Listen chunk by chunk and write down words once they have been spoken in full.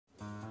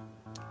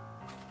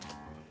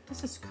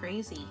This is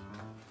crazy.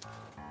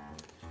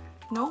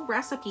 No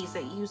recipes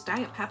that use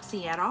Diet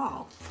Pepsi at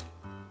all.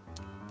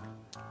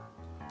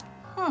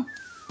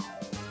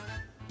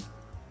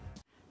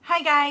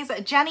 Hi guys,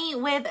 Jenny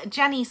with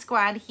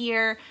JennySquad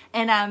here,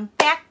 and I'm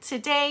back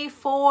today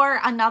for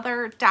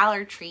another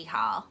Dollar Tree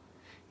haul.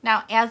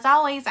 Now, as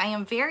always, I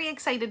am very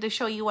excited to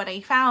show you what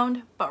I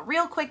found, but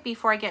real quick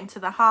before I get into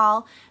the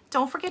haul,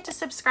 don't forget to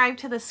subscribe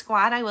to the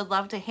squad. I would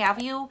love to have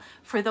you.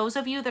 For those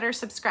of you that are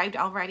subscribed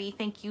already,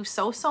 thank you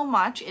so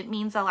much. It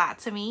means a lot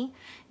to me.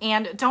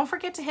 And don't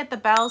forget to hit the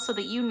bell so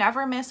that you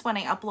never miss when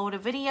I upload a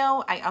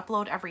video. I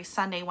upload every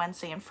Sunday,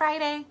 Wednesday, and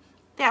Friday.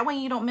 That way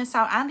you don't miss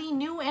out on the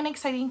new and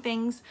exciting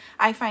things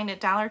I find at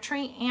Dollar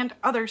Tree and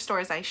other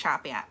stores I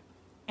shop at.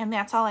 And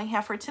that's all I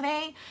have for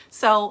today.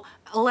 So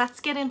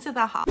let's get into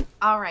the haul.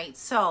 All right,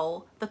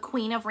 so the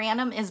Queen of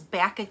Random is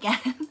back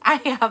again. I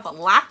have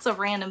lots of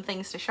random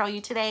things to show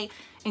you today,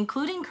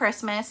 including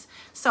Christmas.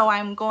 So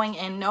I'm going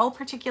in no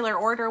particular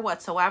order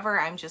whatsoever.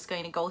 I'm just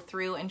going to go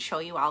through and show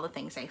you all the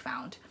things I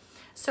found.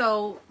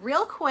 So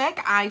real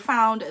quick, I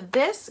found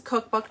this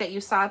cookbook that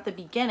you saw at the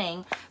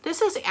beginning.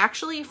 This is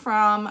actually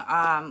from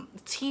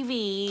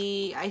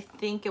TV. I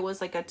think it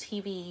was like a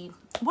TV,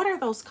 what are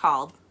those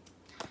called?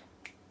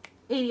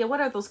 Adia, what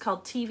are those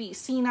called? TV,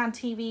 seen on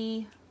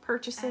TV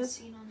purchases?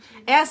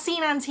 As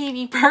seen on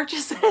TV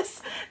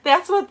purchases.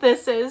 That's what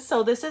this is.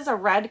 So this is a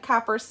red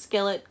copper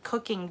skillet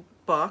cooking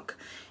book.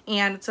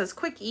 And it says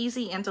quick,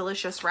 easy, and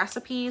delicious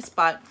recipes,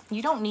 but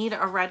you don't need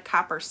a red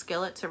copper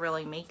skillet to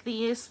really make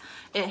these.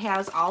 It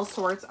has all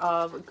sorts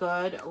of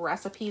good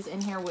recipes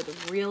in here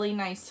with really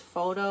nice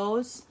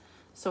photos.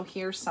 So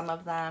here's some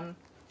of them.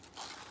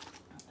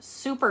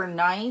 Super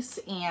nice.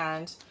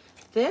 And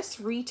this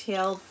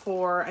retailed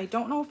for, I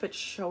don't know if it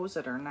shows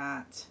it or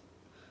not.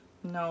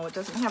 No, it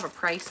doesn't have a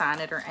price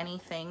on it or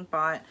anything,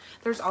 but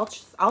there's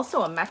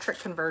also a metric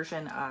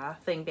conversion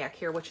thing back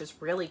here, which is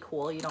really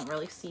cool. You don't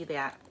really see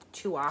that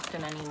too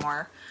often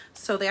anymore,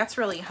 so that's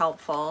really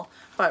helpful.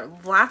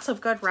 But lots of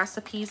good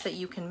recipes that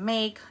you can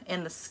make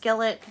in the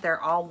skillet.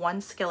 They're all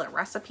one skillet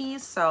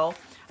recipes, so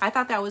I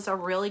thought that was a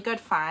really good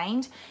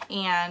find.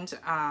 And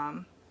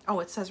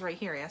oh, it says right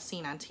here, as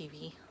seen on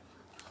TV.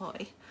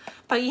 Boy.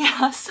 But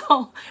yeah,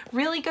 so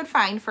really good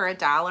find for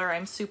 $1.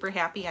 I'm super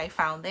happy I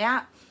found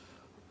that.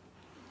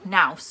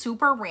 Now,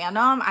 super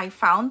random, I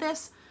found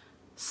this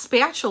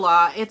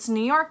spatula. It's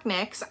New York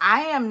Knicks.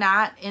 I am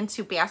not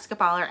into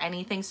basketball or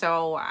anything,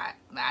 so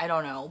I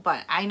don't know,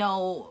 but I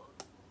know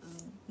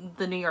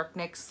the New York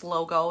Knicks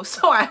logo,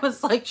 so I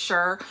was like,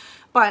 sure.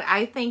 But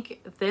I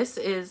think this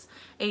is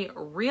a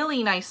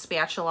really nice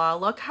spatula.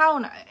 Look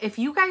how, if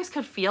you guys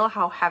could feel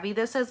how heavy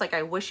this is, like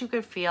I wish you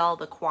could feel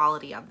the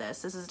quality of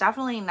this. This is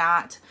definitely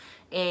not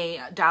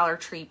a Dollar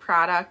Tree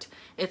product.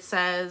 It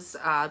says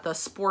the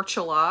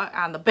Sportula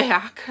on the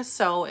back,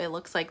 so it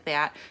looks like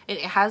that.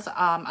 It has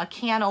a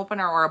can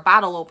opener or a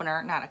bottle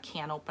opener, not a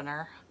can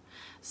opener.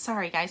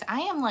 Sorry guys, I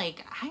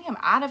am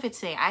out of it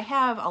today. I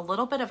have a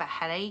little bit of a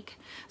headache,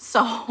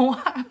 so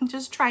I'm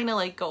just trying to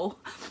like go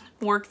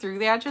work through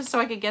that just so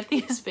I could get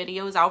these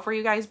videos out for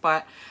you guys,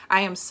 but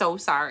I am so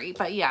sorry.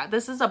 But yeah,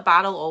 this is a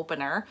bottle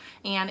opener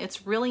and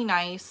it's really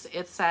nice.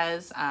 It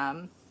says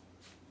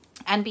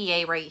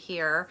NBA right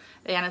here,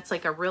 and it's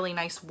like a really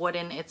nice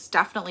wooden, it's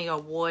definitely a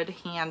wood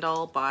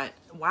handle, but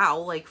wow,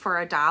 like for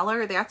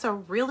 $1, that's a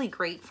really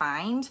great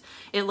find.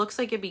 It looks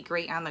like it'd be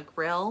great on the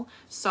grill,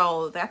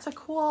 so that's a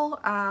cool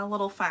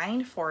little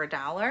find for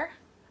 $1.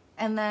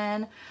 And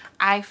then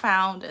I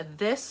found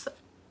this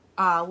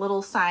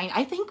little sign.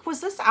 I think,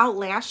 was this out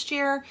last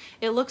year?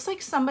 It looks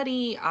like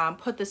somebody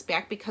put this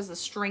back because the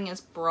string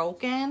is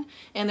broken,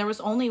 and there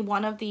was only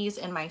one of these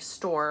in my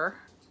store,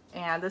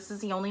 and this is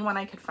the only one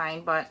I could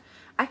find, but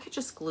I could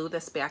just glue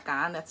this back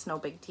on. That's no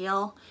big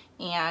deal.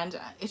 And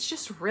it's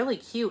just really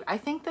cute. I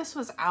think this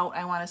was out,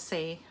 I want to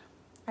say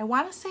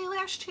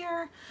last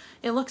year.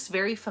 It looks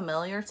very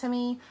familiar to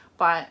me,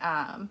 but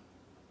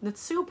it's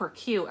super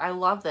cute. I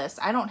love this.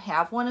 I don't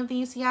have one of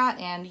these yet,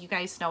 and you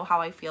guys know how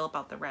I feel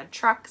about the red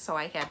truck, so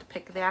I had to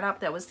pick that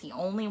up. That was the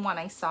only one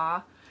I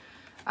saw.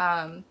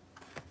 And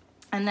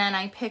then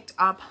I picked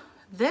up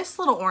this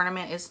little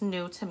ornament. Is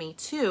new to me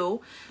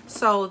too.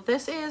 So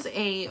this is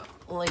a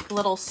like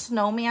little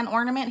snowman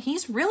ornament.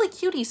 He's really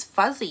cute. He's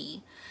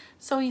fuzzy.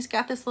 So he's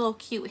got this little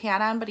cute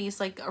hat on, but he's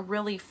like a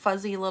really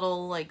fuzzy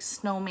little like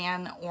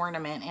snowman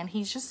ornament, and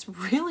he's just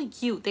really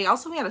cute. They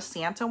also had a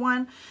Santa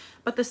one,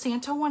 but the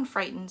Santa one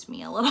frightened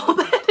me a little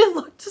bit. It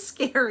looked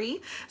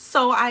scary.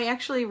 So I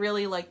actually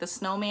really like the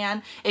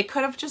snowman. It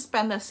could have just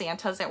been the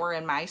Santas that were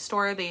in my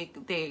store.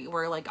 They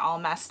were like all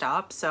messed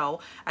up,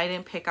 so I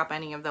didn't pick up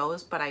any of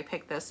those, but I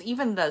picked this.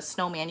 Even the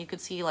snowman, you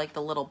could see like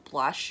the little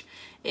blush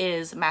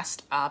is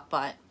messed up,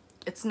 but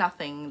it's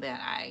nothing that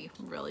I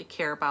really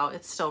care about.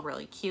 It's still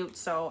really cute,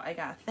 so I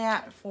got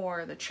that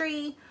for the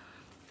tree.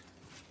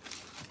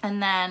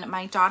 And then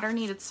my daughter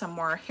needed some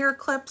more hair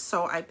clips,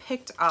 so I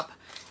picked up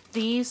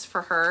these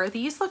for her.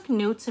 These look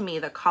new to me.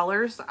 The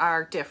colors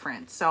are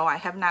different, so I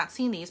have not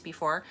seen these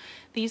before.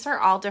 These are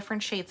all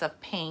different shades of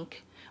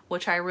pink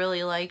which I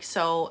really like.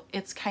 So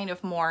it's kind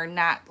of more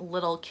not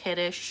little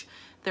kiddish.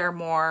 They're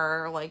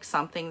more like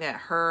something that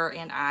her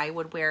and I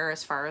would wear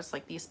as far as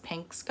like these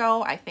pinks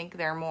go. I think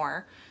they're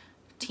more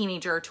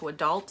teenager to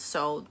adult.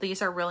 So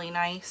these are really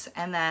nice.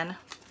 And then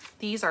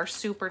these are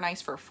super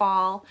nice for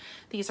fall.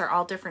 These are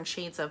all different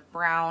shades of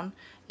brown,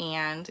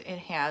 and it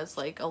has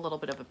like a little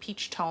bit of a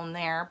peach tone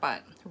there,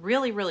 but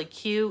really, really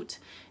cute.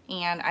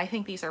 And I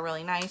think these are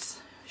really nice.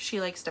 She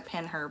likes to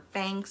pin her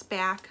bangs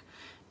back,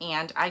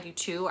 and I do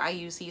too. I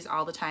use these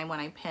all the time when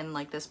I pin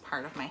like this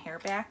part of my hair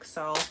back.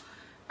 So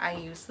I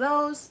use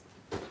those.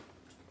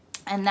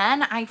 And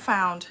then I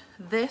found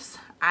this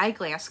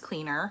eyeglass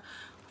cleaner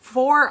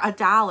for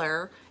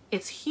 $1.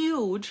 It's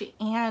huge,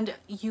 and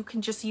you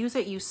can just use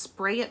it. You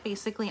spray it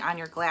basically on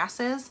your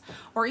glasses,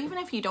 or even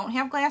if you don't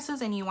have glasses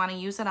and you want to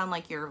use it on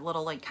like your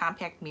little like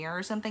compact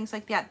mirrors and things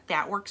like that,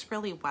 that works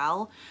really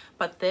well.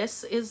 But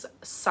this is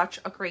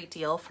such a great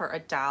deal for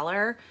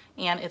 $1,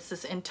 and it's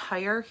this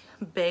entire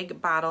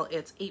big bottle.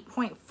 It's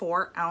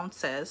 8.4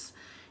 ounces,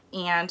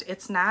 and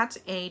it's not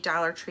a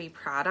Dollar Tree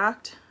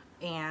product,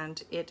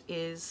 and it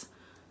is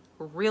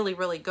really,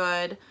 really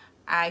good.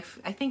 I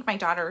think my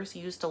daughter's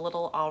used a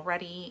little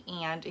already,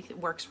 and it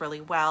works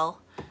really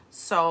well.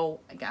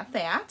 So I got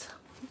that.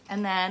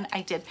 And then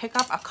I did pick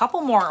up a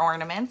couple more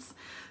ornaments.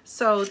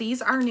 So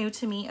these are new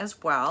to me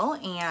as well.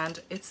 And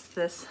it's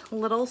this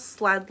little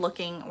sled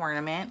looking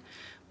ornament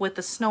with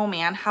the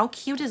snowman. How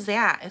cute is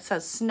that? It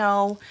says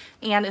snow,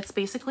 and it's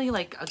basically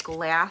like a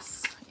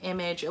glass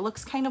image. It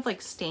looks kind of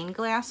like stained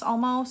glass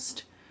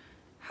almost.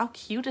 How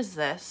cute is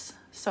this?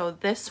 So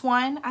this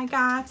one I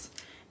got,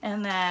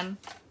 and then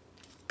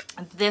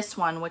this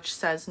one which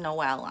says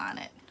Noel on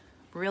it.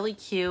 Really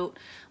cute.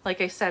 Like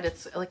I said,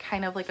 it's like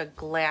kind of like a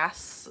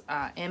glass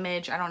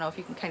image. I don't know if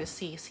you can kind of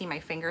see my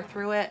finger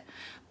through it,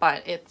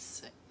 but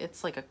it's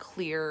like a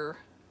clear,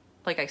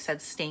 like I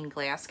said, stained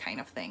glass kind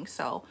of thing.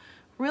 So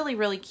really,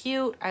 really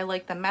cute. I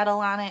like the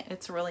metal on it.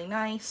 It's really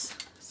nice.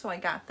 So I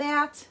got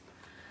that.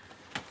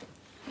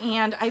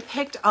 And I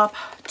picked up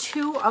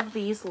 2 of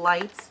these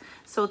lights.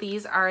 So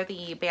these are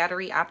the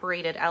battery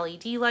operated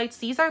LED lights.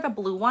 These are the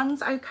blue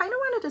ones. I kind of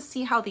wanted to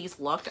see how these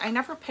looked. I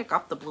never pick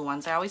up the blue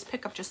ones. I always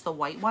pick up just the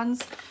white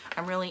ones.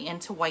 I'm really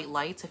into white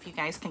lights, if you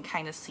guys can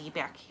kind of see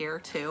back here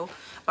too.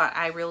 But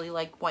I really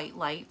like white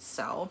lights,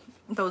 so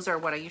those are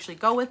what I usually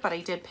go with. But I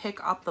did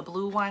pick up the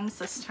blue ones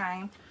this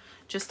time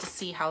just to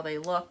see how they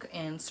look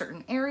in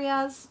certain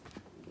areas.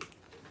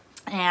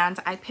 And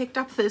I picked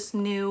up this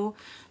new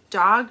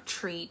dog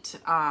treat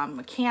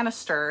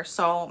canister.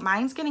 So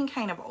mine's getting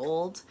kind of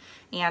old,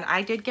 and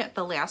I did get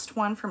the last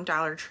one from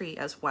Dollar Tree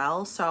as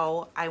well,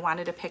 so I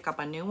wanted to pick up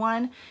a new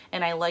one,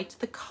 and I liked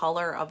the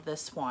color of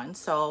this one.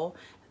 So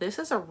this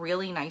is a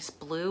really nice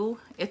blue.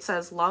 It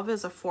says love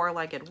is a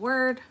 4-legged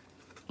word,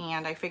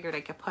 and I figured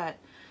I could put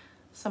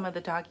some of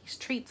the doggies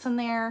treats in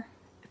there.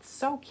 It's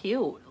so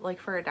cute, like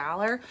for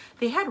 $1.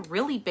 They had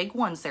really big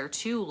ones there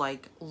too,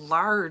 like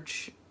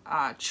large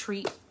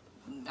treat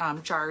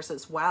jars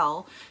as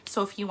well.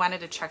 So if you wanted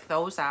to check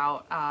those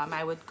out,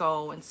 I would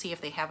go and see if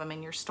they have them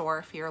in your store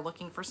if you're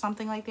looking for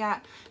something like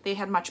that. They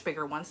had much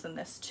bigger ones than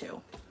this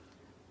too.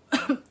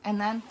 And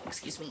then,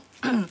 excuse me,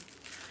 and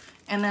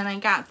then I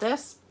got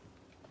this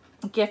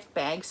gift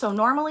bag. So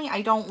normally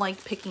I don't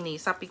like picking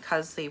these up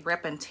because they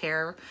rip and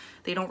tear.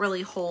 They don't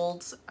really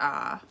hold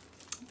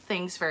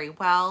things very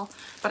well,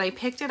 but I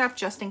picked it up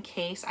just in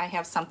case I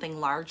have something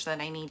large that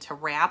I need to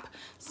wrap.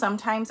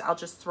 Sometimes I'll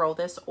just throw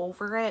this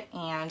over it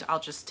and I'll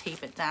just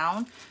tape it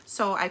down.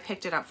 So I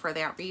picked it up for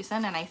that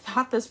reason, and I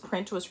thought this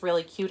print was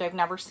really cute. I've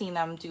never seen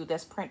them do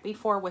this print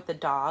before with the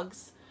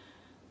dogs,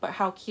 but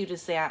how cute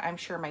is that? I'm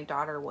sure my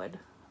daughter would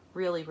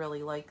really,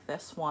 really like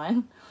this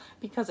one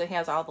because it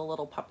has all the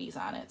little puppies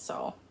on it.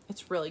 So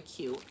it's really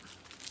cute.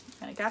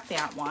 And I got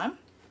that one.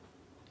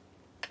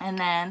 And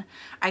then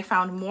I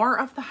found more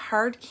of the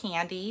hard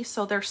candy.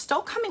 So they're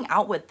still coming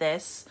out with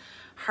this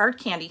hard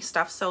candy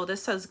stuff. So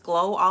this says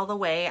glow all the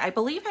way. I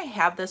believe I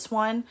have this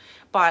one,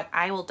 but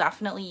I will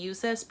definitely use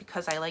this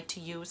because I like to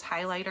use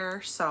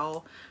highlighter.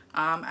 So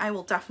I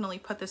will definitely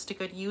put this to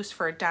good use.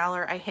 For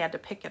 $1, I had to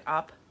pick it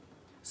up.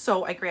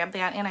 So I grabbed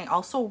that, and I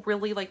also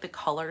really like the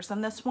colors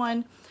in this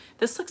one.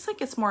 This looks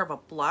like it's more of a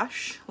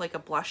blush, like a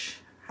blush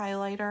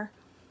highlighter.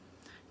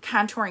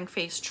 Contouring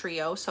face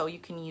trio, so you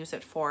can use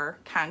it for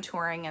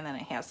contouring, and then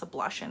it has a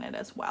blush in it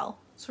as well.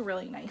 It's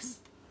really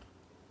nice.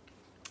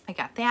 I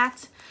got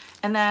that.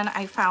 And then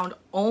I found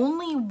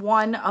only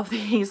one of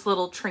these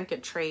little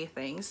trinket tray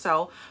things,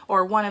 so,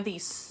 or one of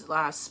these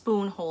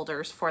spoon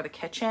holders for the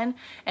kitchen.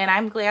 And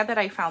I'm glad that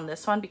I found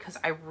this one because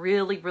I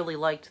really, really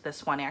liked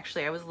this one.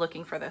 Actually, I was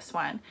looking for this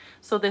one.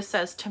 So this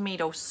says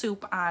tomato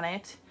soup on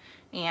it,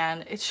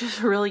 and it's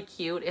just really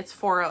cute. It's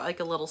for like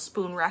a little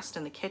spoon rest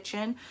in the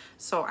kitchen.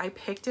 So I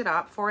picked it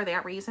up for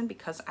that reason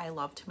because I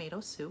love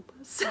tomato soup.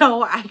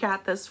 So I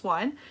got this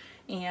one,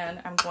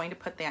 and I'm going to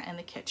put that in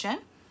the kitchen.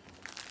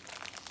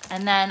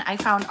 And then I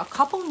found a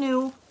couple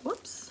new,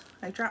 whoops,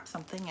 I dropped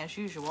something as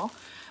usual,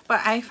 but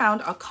I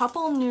found a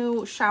couple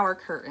new shower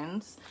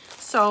curtains.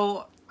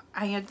 So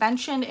I had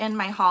mentioned in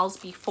my hauls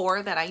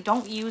before that I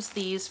don't use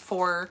these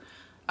for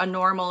a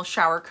normal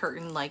shower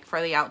curtain like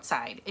for the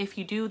outside. If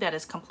you do, that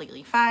is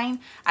completely fine.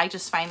 I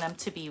just find them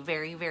to be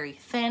very, very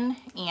thin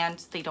and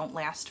they don't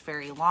last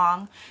very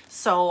long.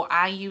 So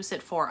I use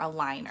it for a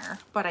liner.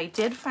 But I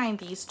did find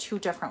these two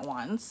different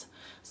ones.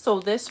 So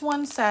this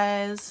one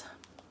says,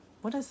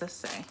 what does this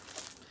say?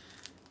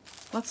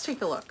 Let's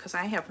take a look because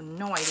I have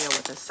no idea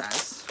what this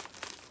says.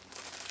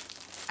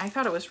 I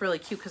thought it was really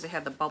cute because it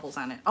had the bubbles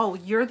on it. Oh,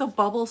 you're the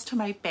bubbles to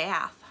my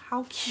bath.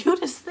 How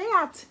cute is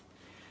that?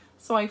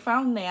 So I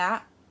found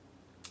that,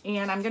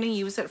 and I'm going to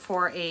use it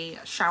for a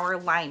shower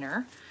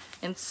liner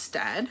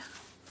instead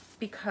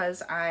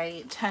because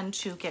I tend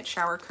to get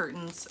shower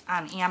curtains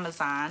on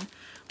Amazon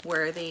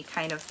where they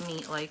kind of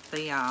meet like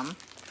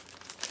the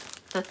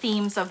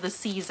themes of the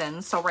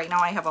season. So right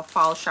now I have a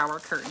fall shower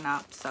curtain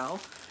up, so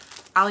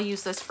I'll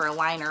use this for a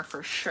liner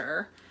for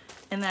sure.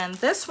 And then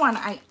this one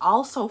I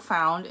also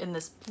found in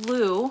this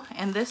blue,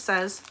 and this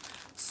says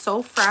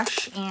so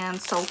fresh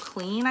and so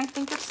clean, I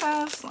think it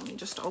says. Let me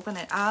just open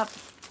it up.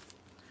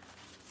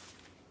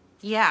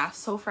 Yeah,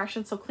 so fresh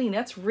and so clean.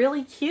 That's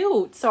really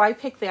cute. So I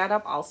picked that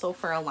up also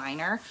for a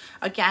liner.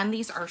 Again,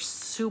 these are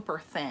super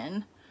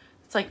thin.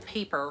 It's like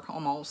paper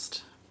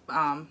almost,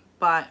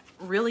 but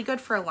really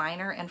good for a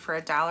liner, and for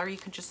 $1 you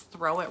can just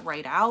throw it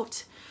right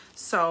out.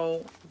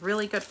 So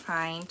really good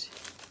find.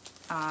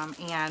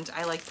 And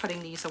I like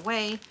putting these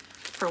away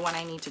for when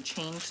I need to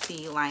change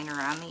the liner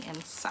on the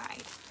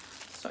inside.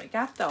 So I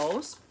got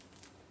those.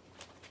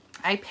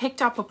 I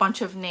picked up a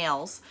bunch of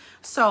nails.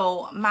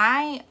 So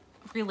my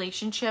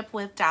relationship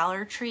with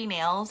Dollar Tree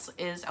nails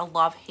is a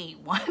love-hate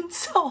one.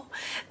 So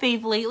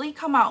they've lately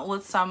come out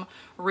with some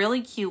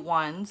really cute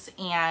ones,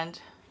 and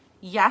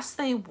yes,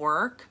 they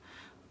work,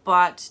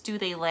 but do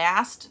they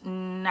last?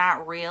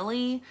 Not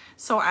really.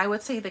 So I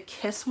would say the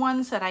Kiss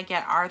ones that I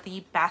get are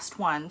the best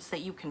ones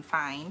that you can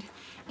find.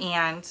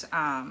 And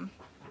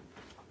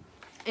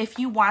if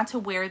you want to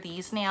wear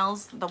these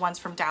nails, the ones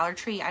from Dollar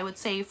Tree, I would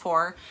say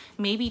for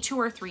maybe 2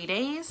 or 3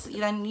 days,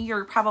 then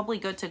you're probably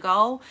good to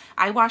go.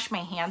 I wash my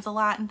hands a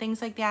lot and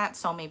things like that,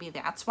 so maybe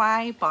that's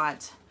why,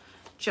 but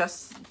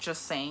just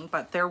saying.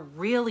 But they're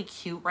really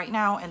cute right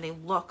now, and they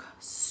look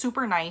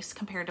super nice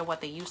compared to what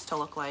they used to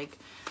look like.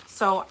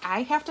 So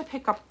I have to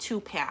pick up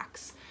 2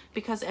 packs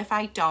because if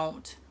I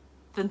don't,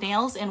 the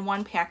nails in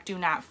one pack do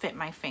not fit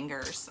my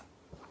fingers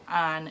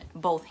on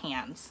both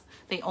hands.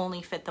 They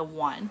only fit the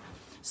one.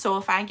 So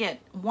if I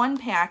get 1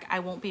 pack, I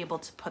won't be able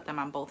to put them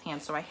on both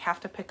hands. So I have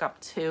to pick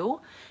up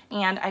 2.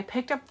 And I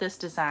picked up this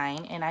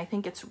design, and I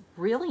think it's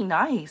really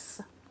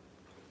nice.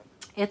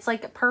 It's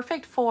like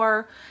perfect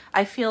for,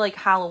 I feel like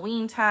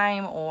Halloween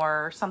time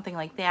or something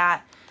like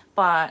that.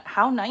 But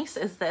how nice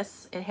is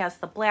this? It has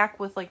the black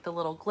with like the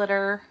little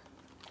glitter.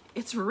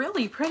 It's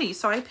really pretty.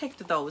 So I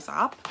picked those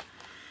up.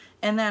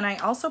 And then I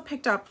also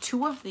picked up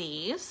 2 of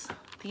these.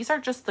 These are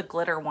just the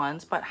glitter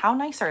ones, but how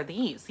nice are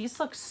these?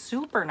 These look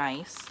super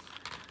nice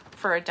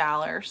for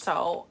 $1.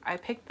 So I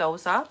picked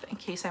those up in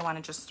case I want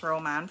to just throw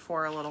them on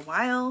for a little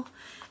while.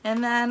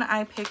 And then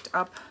I picked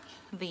up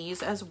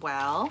these as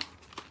well.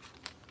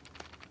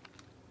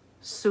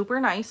 Super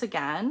nice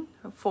again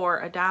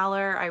for $1.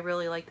 I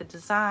really like the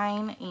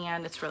design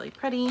and it's really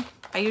pretty.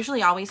 I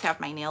usually always have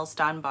my nails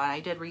done, but I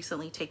did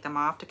recently take them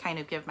off to kind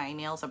of give my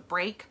nails a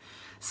break.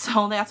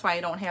 So that's why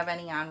I don't have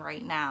any on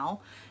right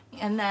now.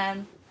 And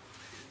then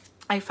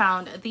I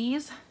found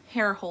these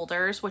hair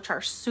holders, which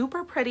are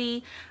super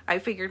pretty. I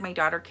figured my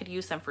daughter could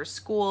use them for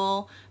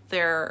school.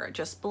 They're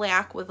just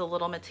black with a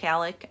little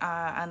metallic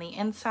on the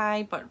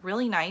inside, but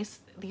really nice.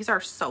 These are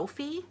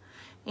Sophie,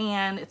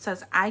 and it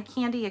says eye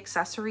candy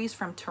accessories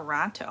from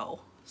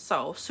Toronto.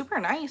 So super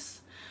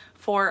nice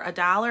for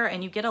 $1,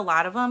 and you get a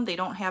lot of them. They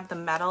don't have the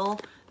metal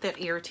that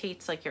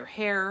irritates like your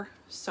hair,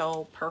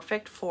 so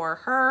perfect for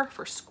her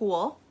for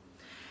school.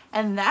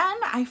 And then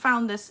I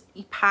found this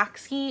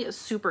epoxy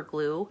super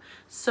glue.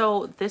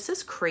 So this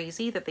is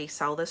crazy that they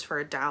sell this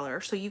for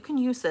 $1. So you can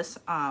use this,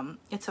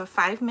 it's a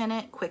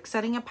 5-minute quick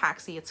setting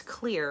epoxy. It's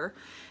clear,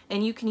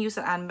 and you can use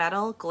it on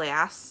metal,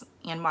 glass,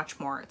 and much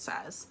more, it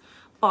says.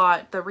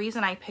 But the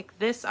reason I picked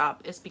this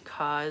up is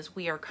because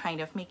we are kind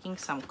of making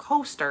some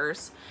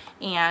coasters,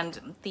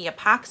 and the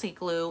epoxy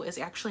glue is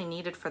actually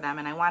needed for them.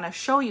 And I want to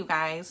show you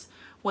guys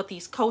what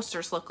these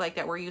coasters look like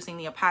that we're using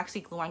the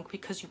epoxy glue on,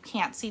 because you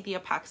can't see the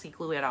epoxy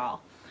glue at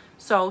all.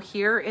 So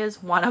here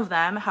is one of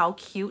them. How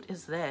cute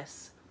is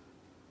this?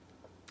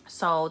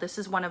 So this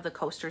is one of the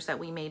coasters that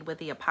we made with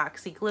the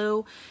epoxy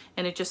glue,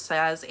 and it just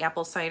says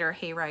apple cider,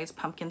 hayrides,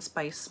 pumpkin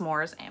spice,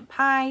 s'mores, and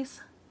pies.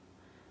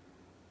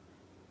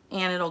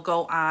 And it'll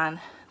go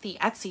on the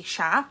Etsy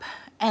shop.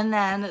 And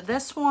then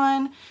this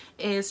one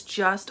is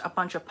just a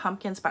bunch of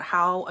pumpkins, but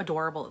how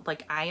adorable.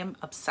 Like, I am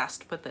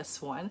obsessed with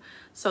this one.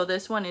 So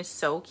this one is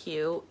so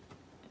cute.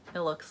 It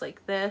looks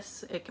like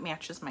this. It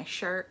matches my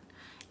shirt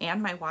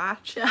and my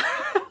watch.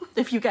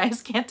 If you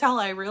guys can't tell,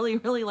 I really,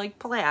 really like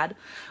plaid.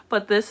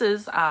 But this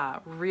is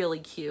really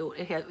cute.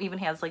 It even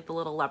has like the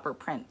little leopard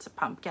print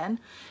pumpkin.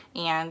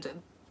 And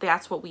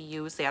that's what we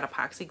use that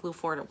epoxy glue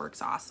for. It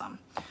works awesome.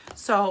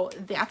 So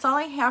that's all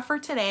I have for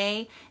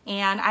today,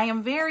 and I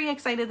am very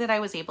excited that I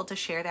was able to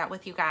share that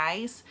with you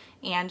guys.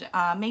 And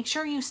make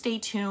sure you stay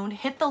tuned.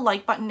 Hit the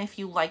like button if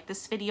you like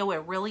this video.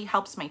 It really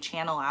helps my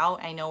channel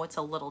out. I know it's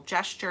a little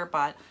gesture,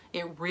 but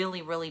it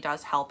really, really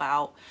does help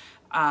out.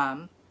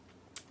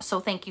 So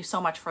thank you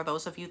so much for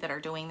those of you that are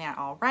doing that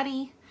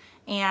already,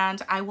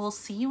 and I will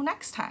see you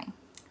next time.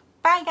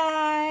 Bye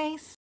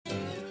guys.